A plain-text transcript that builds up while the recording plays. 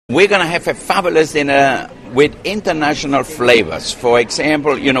We're going to have a fabulous dinner with international flavors. For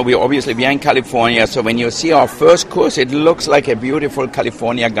example, we are in California, so when you see our first course, it looks like a beautiful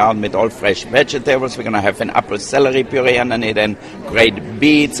California garden with all fresh vegetables. We're going to have an apple celery puree underneath and great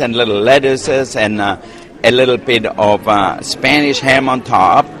beets and little lettuces and a little bit of Spanish ham on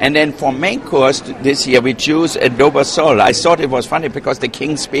top. And then for main course this year, we choose adobo sol. I thought it was funny because the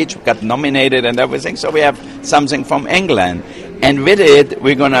King's Speech got nominated and everything, so we have something from England. And with it,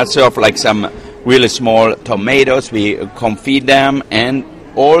 we're going to serve like some really small tomatoes. We confit them, and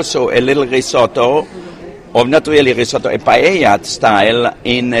also a little risotto, or not really risotto, a paella style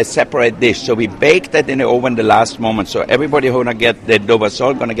in a separate dish. So we bake that in the oven the last moment. So everybody who's going to get the adobo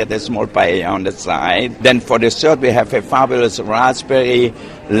sol going to get a small paella on the side. Then for dessert, we have a fabulous raspberry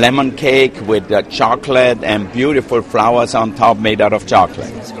lemon cake with chocolate and beautiful flowers on top made out of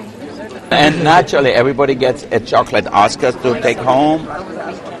chocolate. And naturally, everybody gets a chocolate Oscar to take home.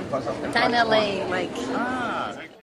 Finally,